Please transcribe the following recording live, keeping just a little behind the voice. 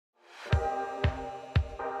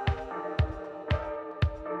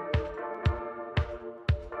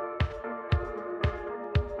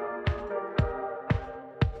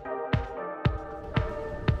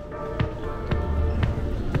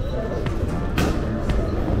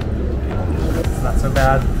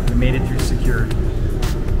bad. We made it through security.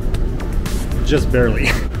 Just barely.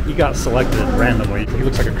 He got selected randomly. He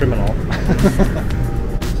looks like a criminal.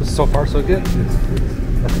 So far so good.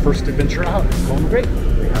 It's our first adventure out. It's going great.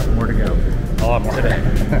 We have more to go. A lot more today.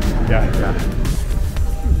 Yeah.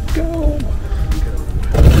 Go.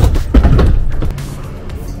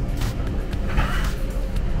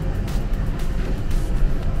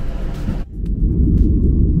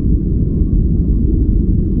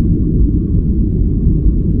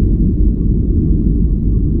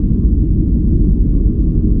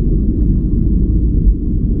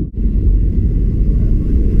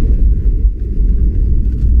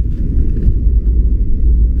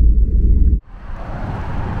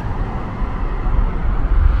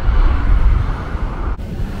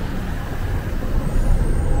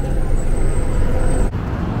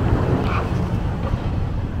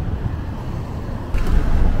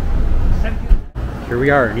 Here we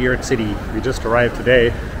are in New York City. We just arrived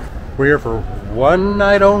today. We're here for one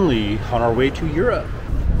night only on our way to Europe.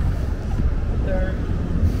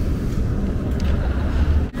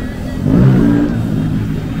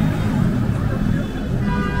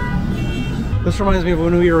 This reminds me of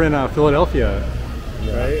when we were in Philadelphia,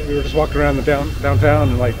 right? We were just walking around the downtown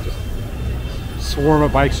and like just swarm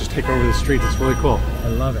of bikes just take over the streets. It's really cool. I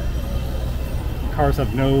love it. Cars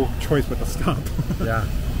have no choice but to stop. Yeah.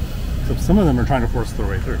 So some of them are trying to force their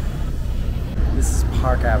way through. This is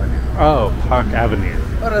Park Avenue. Oh, Park Avenue.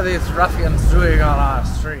 What are these ruffians doing on our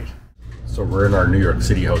street? So we're in our New York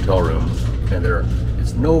City hotel room, and there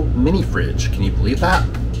is no mini fridge. Can you believe that?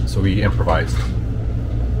 So we improvised.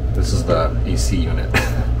 This is the AC unit.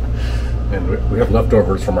 And we have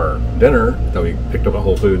leftovers from our dinner that we picked up at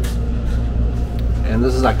Whole Foods. And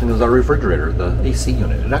this is acting as our refrigerator, the AC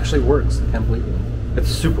unit. It actually works, I can't believe it. It's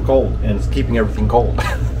super cold, and it's keeping everything cold.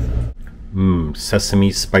 Sesame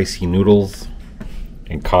spicy noodles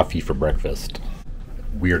and coffee for breakfast.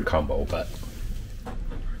 Weird combo, but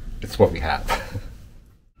it's what we have.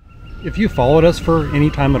 If you followed us for any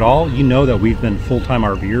time at all, you know that we've been full-time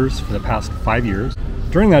RVers for the past 5 years.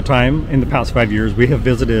 During that time, in the past 5 years, we have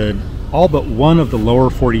visited all but one of the lower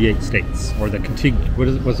 48 states, or the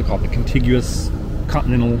what's it called? The contiguous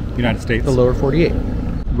continental United States. The lower 48.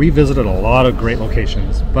 We visited a lot of great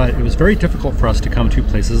locations, but it was very difficult for us to come to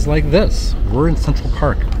places like this. We're in Central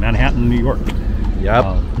Park, Manhattan, New York.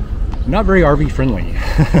 Yep. Not very RV friendly,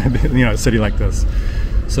 you know, a city like this.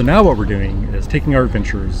 So now what we're doing is taking our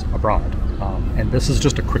adventures abroad. And this is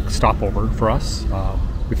just a quick stopover for us.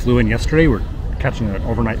 We flew in yesterday. We're catching an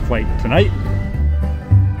overnight flight tonight.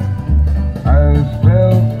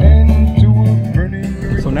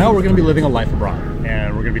 So now we're going to be living a life abroad,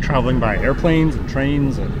 and we're going to be traveling by airplanes and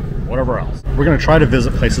trains and whatever else. We're going to try to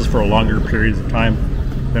visit places for a longer periods of time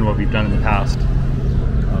than what we've done in the past,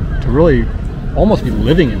 to really almost be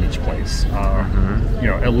living in each place. You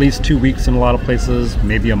know, at least 2 weeks in a lot of places,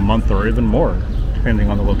 maybe a month or even more,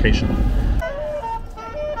 depending on the location.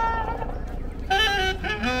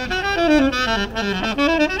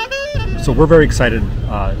 So we're very excited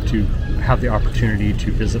to have the opportunity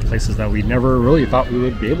to visit places that we never really thought we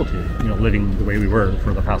would be able to, you know, living the way we were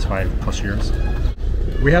for the past 5+ years.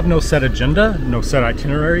 We have no set agenda, no set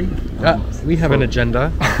itinerary. We have an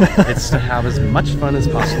agenda. It's to have as much fun as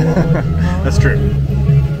possible. That's true.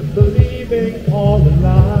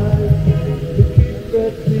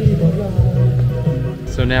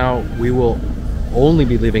 So now we will only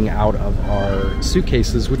be living out of our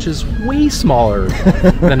suitcases, which is way smaller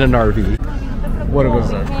than an RV. What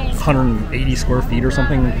was it, 180 square feet or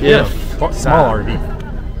something? Yeah. Small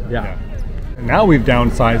RV. Yeah. And now we've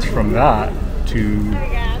downsized from that to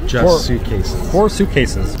Just suitcases. 4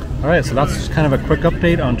 suitcases. All right, so that's just kind of a quick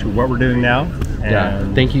update onto what we're doing now. And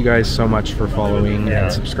Yeah. Thank you guys so much for following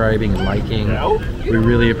and subscribing and liking. We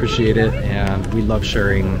really appreciate it, and we love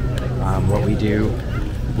sharing what we do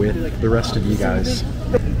with the rest of you guys.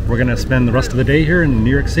 we're gonna spend the rest of the day here in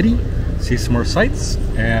New York City, see some more sights,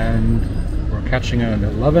 and we're catching an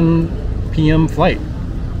 11 p.m. flight.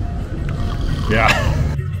 Yeah.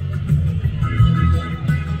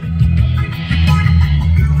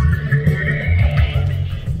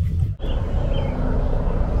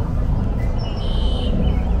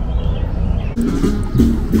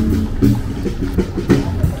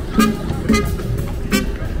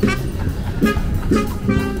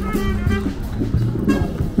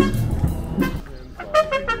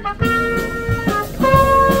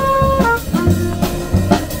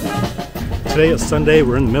 Today is Sunday,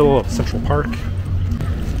 we're in the middle of Central Park,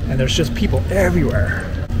 and there's just people everywhere.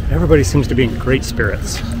 Everybody seems to be in great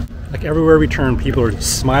spirits. Like everywhere we turn, people are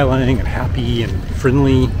just smiling and happy and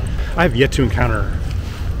friendly. I've yet to encounter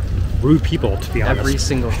rude people, to be honest. Every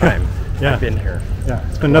single time Yeah. I've been here. Yeah,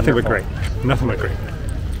 it's been nothing but great. Nothing but great.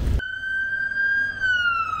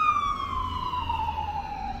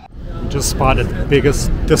 Just spotted the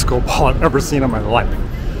biggest disco ball I've ever seen in my life.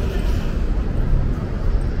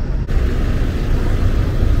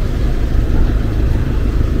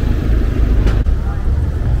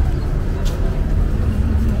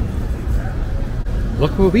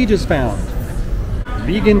 Look what we just found.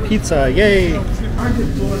 Vegan pizza, yay!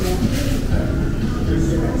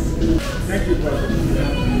 Thank you, brother.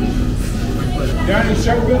 Down in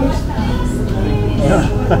Shepherd's?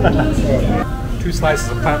 2 slices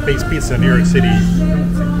of plant-based pizza in New York City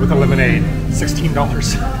with a lemonade,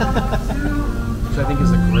 $16. Which I think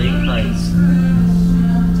is a great price.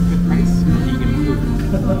 It's a good price for vegan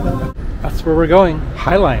food. That's where we're going,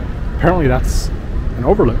 Highline. Apparently that's an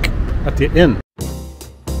overlook at the inn.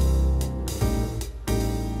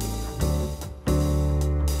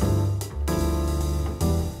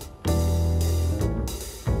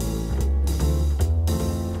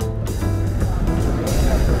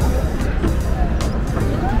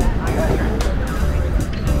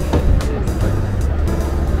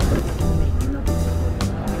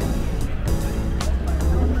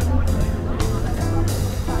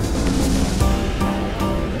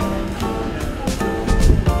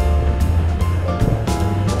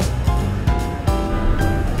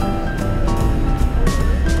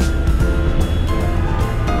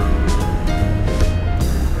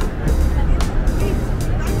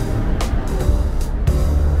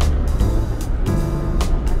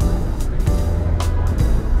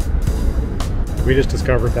 We just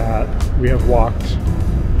discovered that we have walked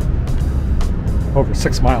over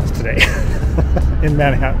 6 miles today in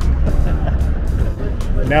Manhattan.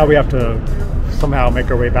 Now we have to somehow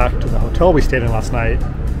make our way back to the hotel we stayed in last night,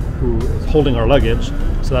 who is holding our luggage,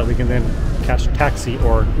 so that we can then catch a taxi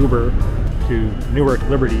or Uber to Newark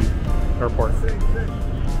Liberty Airport.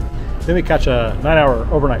 Then we catch a 9-hour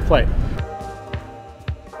overnight flight.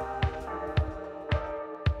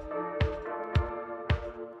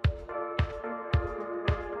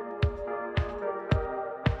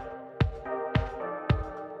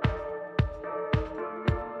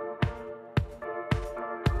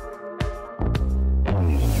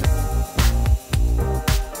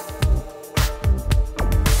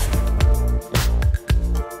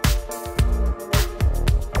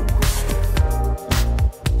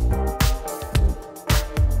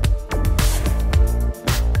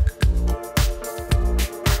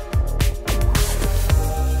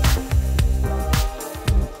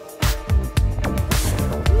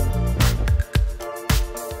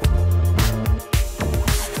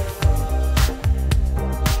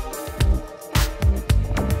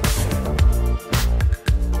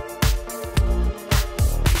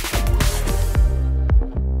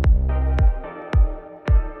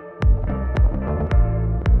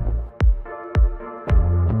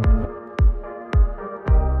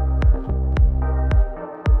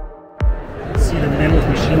 See the men with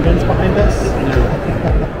machine guns behind us?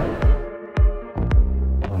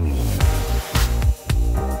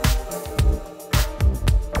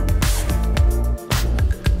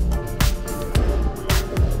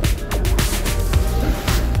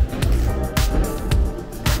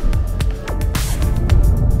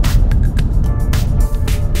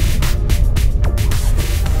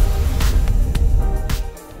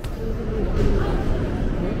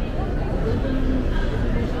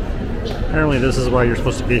 Apparently this is why you're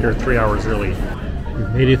supposed to be here 3 hours early. We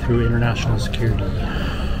made it through international security.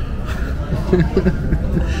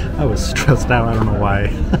 I was stressed out, I don't know why.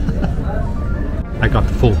 I got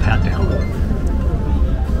the full pat down.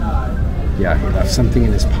 Yeah, he left something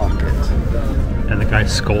in his pocket. And the guy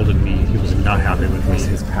scolded me. He was not happy with me.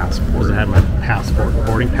 His passport. Because I had my passport,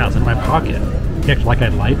 boarding pass in my pocket. He acted like I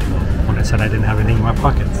lied to him when I said I didn't have anything in my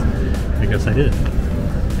pockets. I guess I did.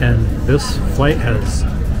 And this flight has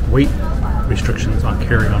weight restrictions on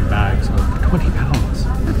carry-on bags of 20 pounds.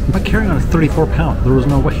 My carry-on is 34 pounds. There was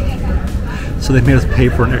no way. So they made us pay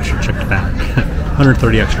for an extra checked bag.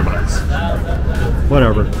 130 extra bucks.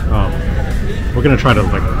 Whatever. We're gonna try to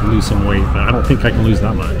like lose some weight, but I don't think I can lose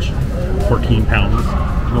that much. 14 pounds.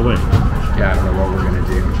 No way. Yeah, I don't know what we're gonna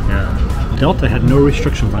do. Yeah. Delta had no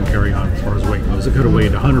restrictions on carry-on as far as weight goes. It could have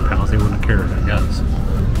weighed 100 pounds. They wouldn't have cared, I guess.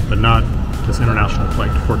 But not this international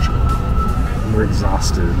flight to Portugal. We're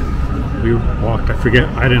exhausted. We walked, I forget,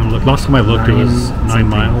 I didn't look. Last time I looked, it was 9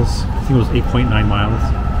 miles. I think it was 8.9 miles.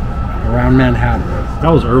 Around Manhattan.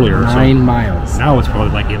 That was earlier. 9 miles. Now it's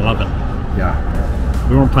probably like 11. Yeah.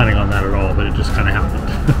 We weren't planning on that at all, but it just kind of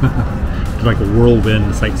happened. It's like a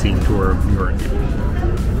whirlwind sightseeing tour of New York.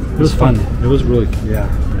 It was fun. It was really, Yeah.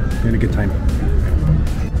 We had a good time.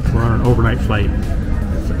 We're on an overnight flight.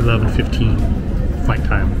 It's 11:15 flight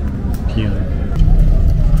time p.m.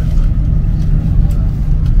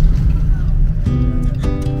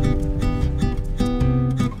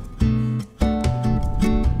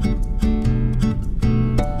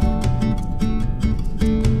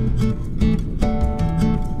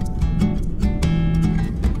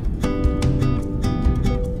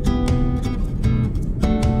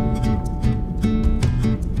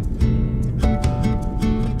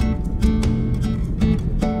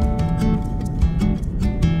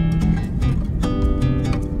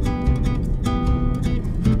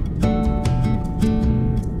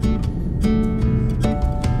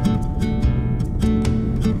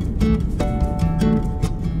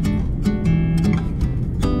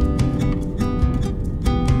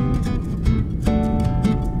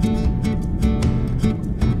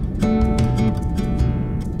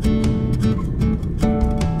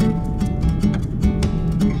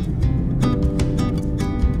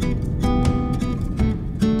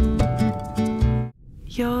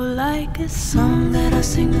 You're like a song that I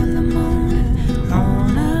sing in the morning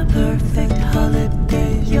on a perfect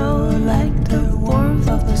holiday. You're like the warmth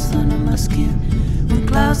of the sun on my skin when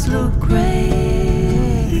clouds look gray.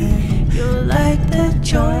 You're like the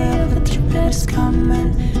joy of a trip that is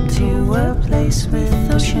coming to a place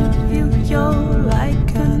with ocean view. You're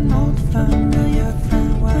like an old familiar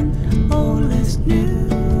friend when all is new.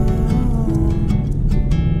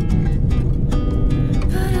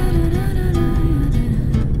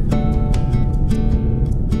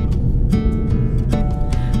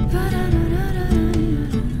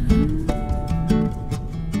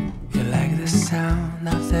 Sound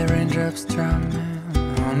of the raindrops drumming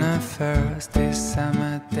on a first December